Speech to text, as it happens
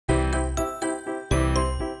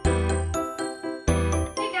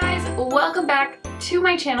Welcome back to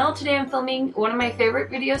my channel. Today I'm filming one of my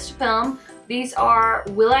favorite videos to film. These are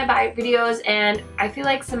Will I Buy It videos, and I feel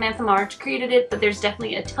like Samantha March created it, but there's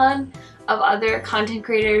definitely a ton of other content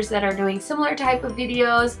creators that are doing similar type of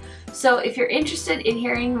videos. So if you're interested in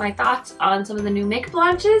hearing my thoughts on some of the new makeup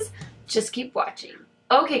launches, just keep watching.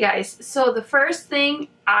 Okay guys, so the first thing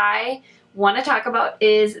I want to talk about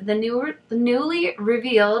is the newly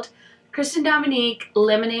revealed Kristen Dominique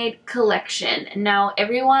Lemonade collection. Now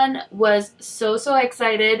everyone was so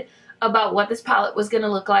excited about what this palette was going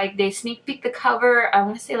to look like. They sneak peeked the cover, I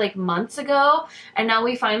want to say like months ago, and now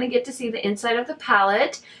we finally get to see the inside of the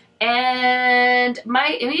palette. And my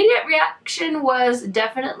immediate reaction was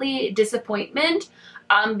definitely disappointment,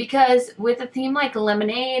 because with a theme like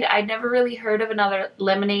lemonade, I'd never really heard of another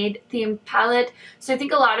lemonade themed palette. So I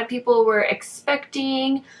think a lot of people were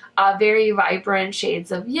expecting very vibrant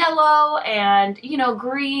shades of yellow and, you know,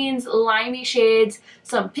 greens, limey shades,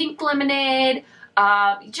 some pink lemonade,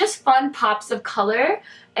 just fun pops of color.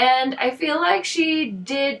 And I feel like she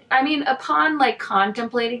did, I mean, upon like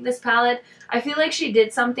contemplating this palette, I feel like she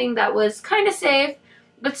did something that was kind of safe,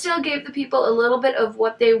 but still gave the people a little bit of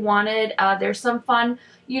what they wanted. There's some fun,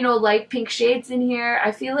 you know, light pink shades in here.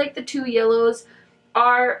 I feel like the two yellows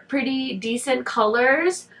are pretty decent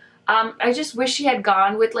colors. I just wish she had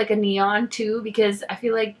gone with like a neon too, because I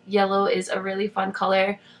feel like yellow is a really fun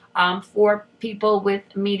color for people with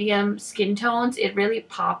medium skin tones. It really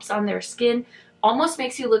pops on their skin, almost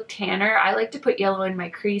makes you look tanner. I like to put yellow in my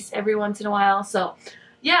crease every once in a while. So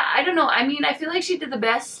yeah, I don't know. I mean, I feel like she did the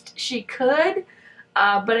best she could.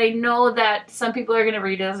 But I know that some people are going to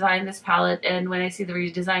redesign this palette, and when I see the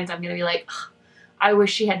redesigns, I'm going to be like, I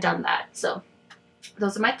wish she had done that. So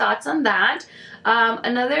those are my thoughts on that.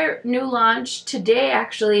 Another new launch today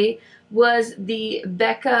actually was the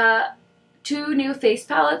Becca 2 new face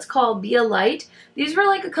palettes called Be a Light. These were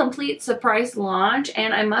like a complete surprise launch,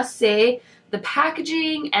 and I must say the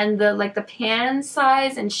packaging and the pan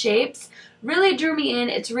size and shapes really drew me in.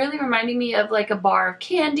 It's really reminding me of like a bar of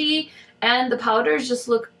candy. And the powders just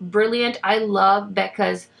look brilliant. I love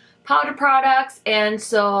Becca's powder products, and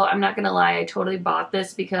so I'm not gonna lie, I totally bought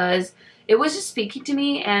this because it was just speaking to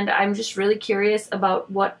me, and I'm just really curious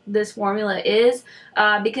about what this formula is,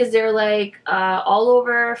 because they're like all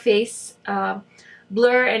over face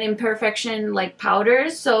blur and imperfection like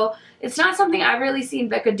powders. So it's not something I've really seen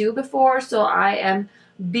Becca do before, so I am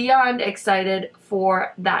beyond excited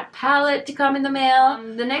for that palette to come in the mail.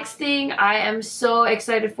 The next thing I am so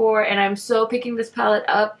excited for, and I'm so picking this palette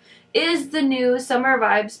up, is the new Summer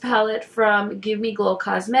Vibes palette from Give Me Glow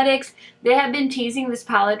Cosmetics. They have been teasing this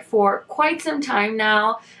palette for quite some time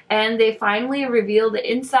now, and they finally revealed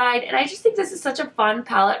the inside, and I just think this is such a fun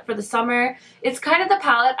palette for the summer. It's kind of the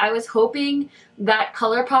palette I was hoping that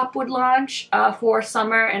ColourPop would launch for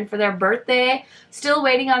summer and for their birthday. Still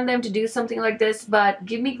waiting on them to do something like this, but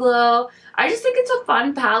Give Me Glow, I just think it's a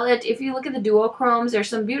fun palette. If you look at the duochromes, there's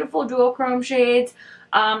some beautiful duochrome shades.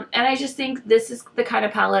 And I just think this is the kind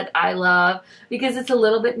of palette I love because it's a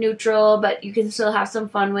little bit neutral, but you can still have some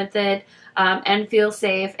fun with it and feel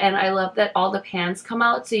safe. And I love that all the pans come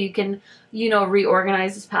out, so you can, you know,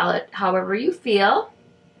 reorganize this palette however you feel.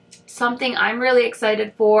 Something I'm really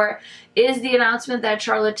excited for is the announcement that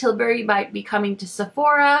Charlotte Tilbury might be coming to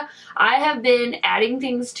Sephora. I have been adding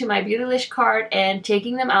things to my Beautylish cart and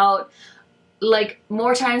taking them out like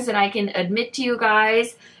more times than I can admit to you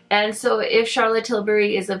guys. And so if Charlotte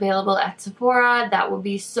Tilbury is available at Sephora, that would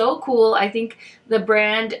be so cool. I think the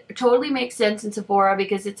brand totally makes sense in Sephora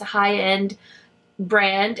because it's a high-end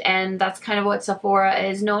brand, and that's kind of what Sephora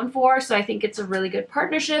is known for. So I think it's a really good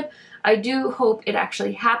partnership. I do hope it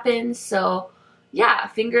actually happens. So yeah,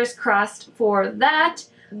 fingers crossed for that.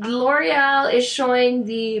 L'Oreal is showing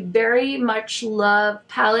the Very Much Love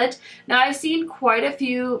palette. Now I've seen quite a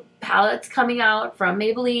few palettes coming out from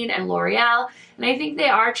Maybelline and L'Oreal, and I think they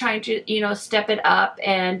are trying to, you know, step it up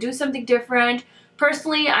and do something different.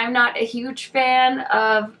 Personally, I'm not a huge fan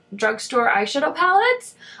of drugstore eyeshadow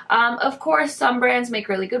palettes. Of course, some brands make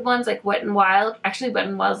really good ones like Wet n Wild. Actually, Wet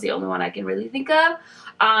n Wild is the only one I can really think of.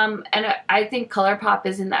 And I think ColourPop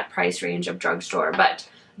is in that price range of drugstore, but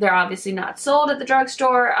they're obviously not sold at the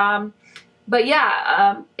drugstore. But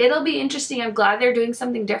yeah, it'll be interesting. I'm glad they're doing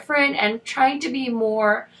something different and trying to be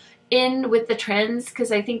more in with the trends,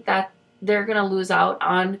 because I think that they're going to lose out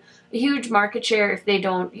on a huge market share if they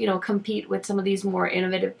don't, you know, compete with some of these more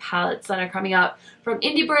innovative palettes that are coming out from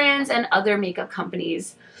indie brands and other makeup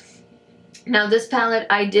companies. Now this palette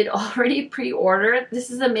I did already pre-order. This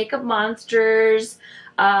is a Makeup Monsters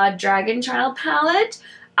Dragon Child palette.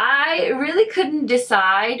 I really couldn't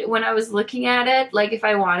decide when I was looking at it, like if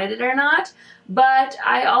I wanted it or not, but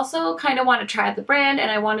I also kind of want to try the brand and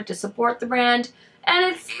I wanted to support the brand. And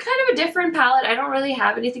it's kind of a different palette. I don't really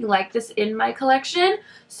have anything like this in my collection.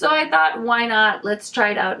 So I thought, why not? Let's try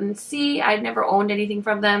it out and see. I'd never owned anything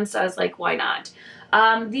from them, so I was like, why not?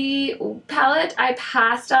 The palette I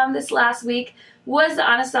passed on this last week was the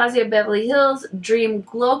Anastasia Beverly Hills Dream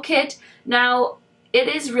Glow Kit. Now, it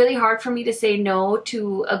is really hard for me to say no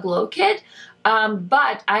to a glow kit,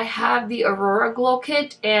 but I have the Aurora Glow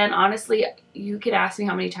Kit, and honestly, you could ask me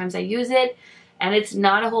how many times I use it, and it's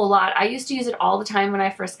not a whole lot. I used to use it all the time when I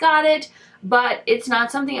first got it, but it's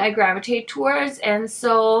not something I gravitate towards, and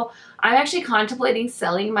so I'm actually contemplating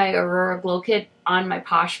selling my Aurora Glow Kit on my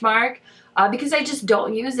Poshmark because I just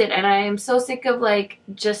don't use it, and I am so sick of like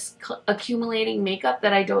just accumulating makeup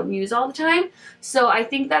that I don't use all the time. So I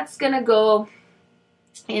think that's gonna go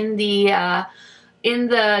in the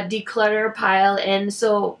declutter pile. And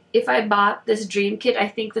so if I bought this dream kit, I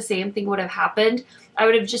think the same thing would have happened. I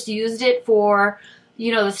would have just used it for,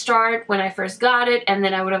 you know, the start when I first got it, and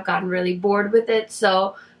then I would have gotten really bored with it.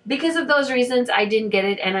 So because of those reasons, I didn't get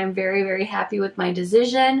it, and I'm very, very happy with my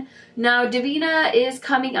decision. Now, Davina is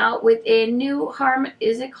coming out with a new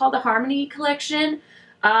is it called the Harmony collection?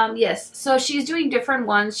 Yes, so she's doing different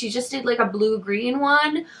ones. She just did like a blue-green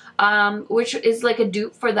one, which is like a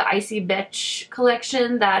dupe for the Icy Betch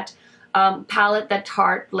collection, that palette that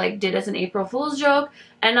Tarte like did as an April Fool's joke.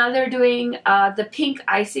 And now they're doing the pink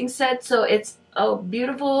icing set, so it's a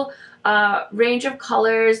beautiful range of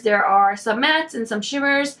colors. There are some mattes and some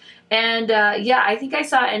shimmers, and yeah, I think I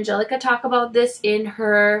saw Angelica talk about this in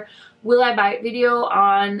her Will I Buy It video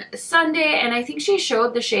on Sunday, and I think she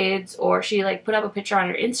showed the shades, or she like put up a picture on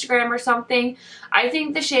her Instagram or something. I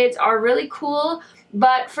think the shades are really cool,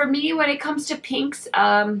 but for me, when it comes to pinks,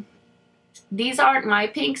 these aren't my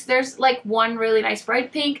pinks. There's like one really nice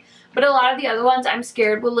bright pink, but a lot of the other ones I'm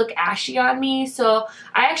scared will look ashy on me. So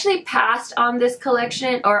I actually passed on this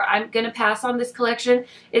collection, or I'm gonna pass on this collection.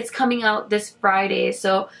 It's coming out this Friday,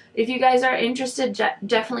 so if you guys are interested,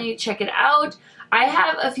 definitely check it out. I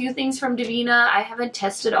have a few things from Davina. I haven't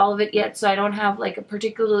tested all of it yet, so I don't have like a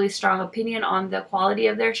particularly strong opinion on the quality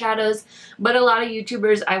of their shadows, but a lot of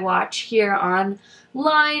YouTubers I watch here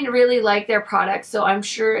online really like their products, so I'm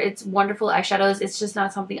sure it's wonderful eyeshadows. It's just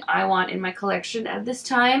not something I want in my collection at this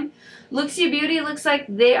time. Luxie Beauty looks like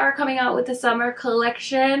they are coming out with the summer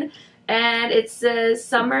collection, and it says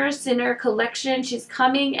Summer Sinner Collection. She's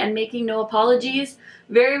coming and making no apologies.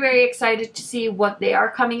 Very, very excited to see what they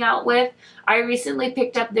are coming out with. I recently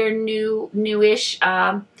picked up their newish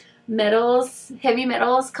metals, heavy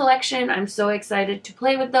metals collection. I'm so excited to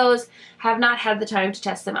play with those. Have not had the time to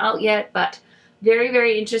test them out yet, but very,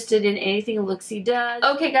 very interested in anything Luxie does.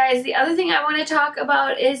 Okay guys, the other thing I want to talk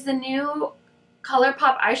about is the new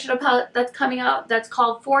ColourPop eyeshadow palette that's coming out that's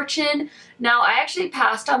called Fortune. Now, I actually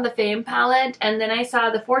passed on the Fame palette, and then I saw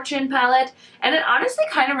the Fortune palette, and it honestly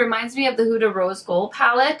kind of reminds me of the Huda Rose Gold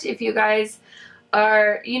palette. If you guys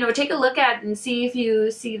are, you know, take a look at it and see if you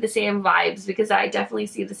see the same vibes, because I definitely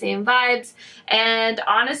see the same vibes. And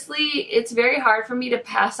honestly, it's very hard for me to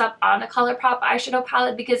pass up on a ColourPop eyeshadow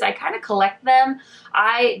palette because I kind of collect them.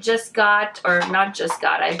 I just got, or not just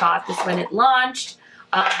got, I bought this when it launched.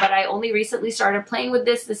 But I only recently started playing with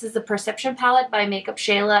this. This is the Perception palette by Makeup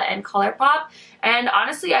Shayla and ColourPop. And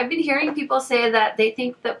honestly, I've been hearing people say that they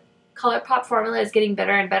think the ColourPop formula is getting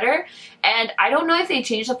better and better. And I don't know if they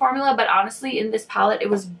changed the formula, but honestly, in this palette, it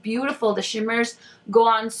was beautiful. The shimmers go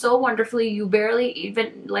on so wonderfully. You barely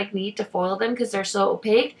even like need to foil them because they're so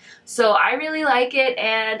opaque. So I really like it.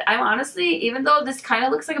 And I'm honestly, even though this kind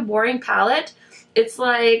of looks like a boring palette, it's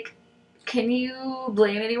like, can you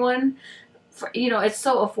blame anyone? You know, it's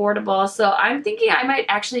so affordable. So I'm thinking I might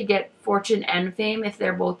actually get Fortune and Fame if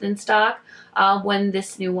they're both in stock when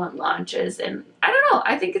this new one launches. And I don't know,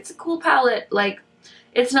 I think it's a cool palette. Like,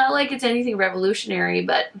 it's not like it's anything revolutionary,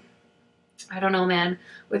 but I don't know, man.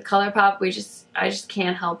 With ColourPop, I just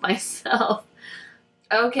can't help myself.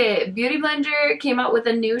 Okay, Beauty Blender came out with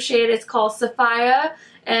a new shade. It's called Sapphire,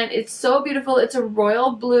 and it's so beautiful. It's a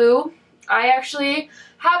royal blue. I actually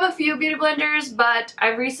have a few beauty blenders, but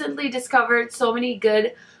I've recently discovered so many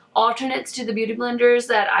good alternates to the beauty blenders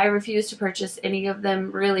that I refuse to purchase any of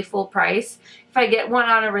them really full price. If I get one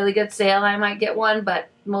on a really good sale, I might get one, but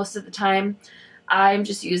most of the time I'm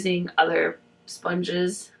just using other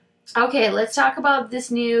sponges. Okay, let's talk about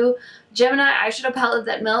this new Gemini eyeshadow palette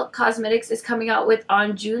that Milk Cosmetics is coming out with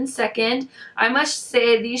on June 2nd. I must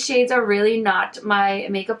say these shades are really not my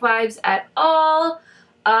makeup vibes at all.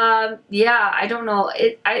 Yeah, I don't know.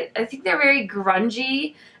 I think they're very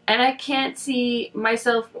grungy, and I can't see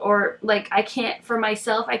myself, or like I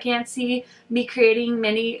can't see me creating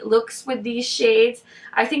many looks with these shades.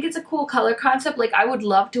 I think it's a cool color concept. Like I would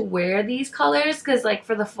love to wear these colors because like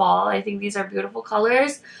for the fall I think these are beautiful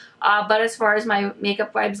colors, but as far as my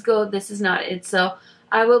makeup vibes go, this is not it, so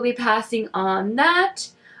I will be passing on that.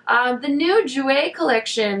 The new Jouer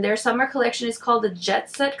collection, their summer collection, is called the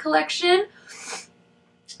Jet Set collection.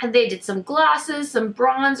 And they did some glosses, some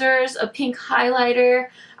bronzers, a pink highlighter.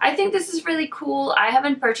 I think this is really cool. I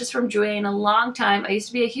haven't purchased from Jouer in a long time. I used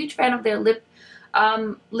to be a huge fan of their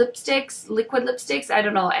lipsticks, liquid lipsticks, I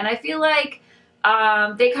don't know. And I feel like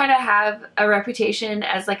they kind of have a reputation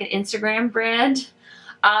as like an Instagram brand.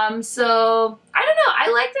 So I don't know. I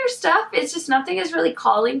like their stuff. It's just nothing is really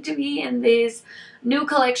calling to me in these new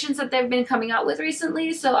collections that they've been coming out with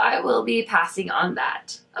recently, so I will be passing on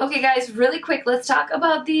that. Okay guys, really quick, let's talk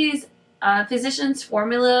about these Physicians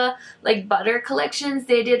Formula like butter collections.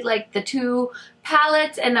 They did like the 2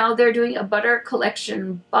 palettes and now they're doing a butter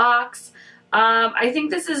collection box. I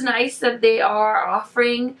think this is nice that they are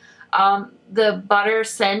offering the butter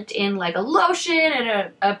scent in like a lotion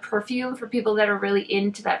and a perfume for people that are really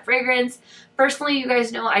into that fragrance. Personally, you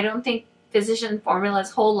guys know I don't think Physician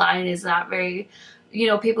Formula's whole line is not very, you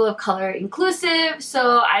know, people of color inclusive,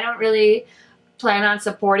 so I don't really plan on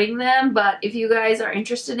supporting them. But if you guys are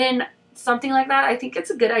interested in something like that, I think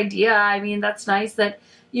it's a good idea. I mean, that's nice that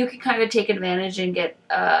you can kind of take advantage and get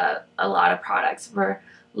a lot of products for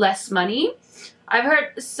less money. I've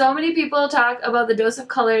heard so many people talk about the Dose of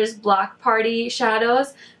Colors Block Party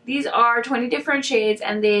shadows. These are 20 different shades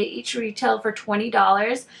and they each retail for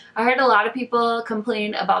 $20. I heard a lot of people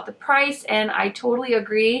complain about the price and I totally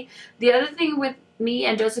agree. The other thing with me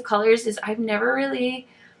and Dose of Colors is I've never really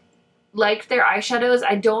liked their eyeshadows.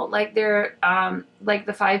 I don't like their like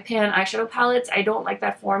the 5-pan eyeshadow palettes. I don't like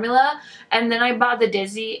that formula. And then I bought the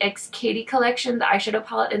Desi X Katie collection, the eyeshadow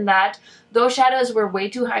palette in that. Those shadows were way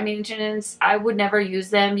too high maintenance. I would never use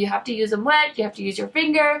them. You have to use them wet. You have to use your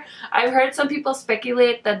finger. I've heard some people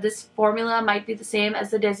speculate that this formula might be the same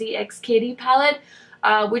as the Desi X Katie palette,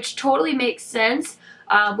 which totally makes sense.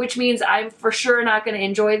 Which means I'm for sure not going to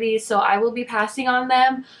enjoy these, so I will be passing on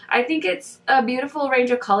them. I think it's a beautiful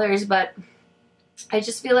range of colors, but I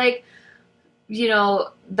just feel like, you know,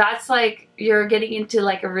 that's like you're getting into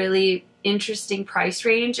like a really interesting price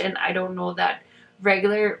range, and I don't know that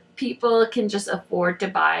regular people can just afford to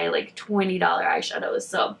buy like $20 eyeshadows.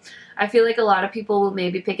 So I feel like a lot of people will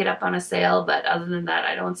maybe pick it up on a sale, but other than that,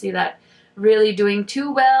 I don't see that really doing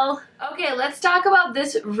too well. Okay, let's talk about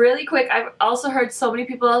this really quick. I've also heard so many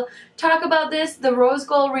people talk about this, the Rose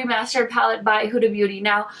Gold Remastered palette by Huda Beauty.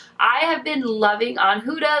 Now, I have been loving on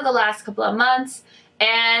Huda the last couple of months,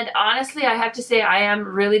 and honestly, I have to say I am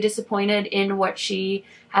really disappointed in what she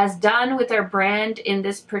has done with her brand in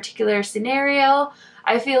this particular scenario.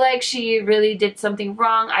 I feel like she really did something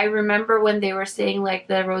wrong. I remember when they were saying like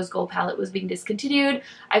the Rose Gold palette was being discontinued.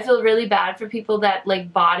 I feel really bad for people that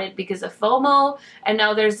like bought it because of FOMO, and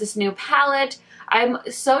now there's this new palette. I'm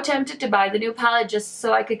so tempted to buy the new palette just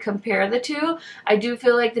so I could compare the two. I do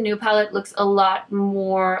feel like the new palette looks a lot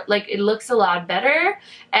more, like it looks a lot better.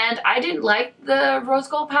 And I didn't like the Rose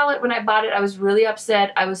Gold palette when I bought it. I was really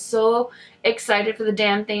upset. I was so excited for the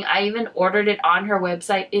damn thing. I even ordered it on her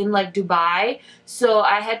website in like Dubai. So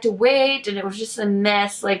I had to wait and it was just a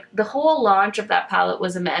mess. Like the whole launch of that palette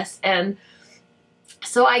was a mess. And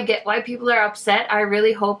so I get why people are upset. I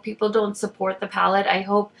really hope people don't support the palette. I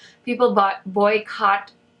hope people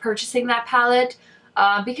boycott purchasing that palette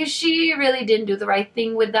because she really didn't do the right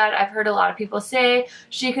thing with that. I've heard a lot of people say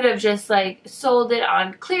she could have just like sold it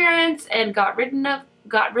on clearance and got rid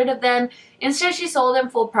of them. Instead, she sold them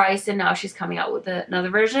full price, and now she's coming out with another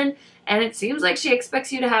version. And it seems like she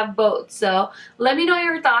expects you to have both. So let me know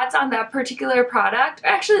your thoughts on that particular product.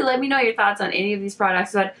 Actually, let me know your thoughts on any of these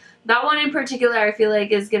products, but that one in particular I feel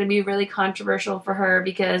like is going to be really controversial for her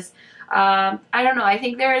because, I don't know, I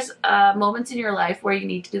think there's moments in your life where you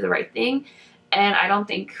need to do the right thing, and I don't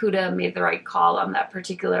think Huda made the right call on that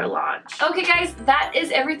particular launch. Okay guys, that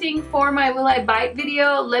is everything for my Will I Bite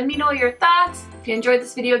video. Let me know your thoughts. If you enjoyed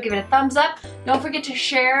this video, give it a thumbs up. Don't forget to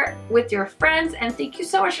share with your friends, and thank you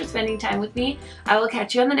so much for spending time with me. I will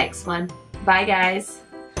catch you on the next one. Bye guys.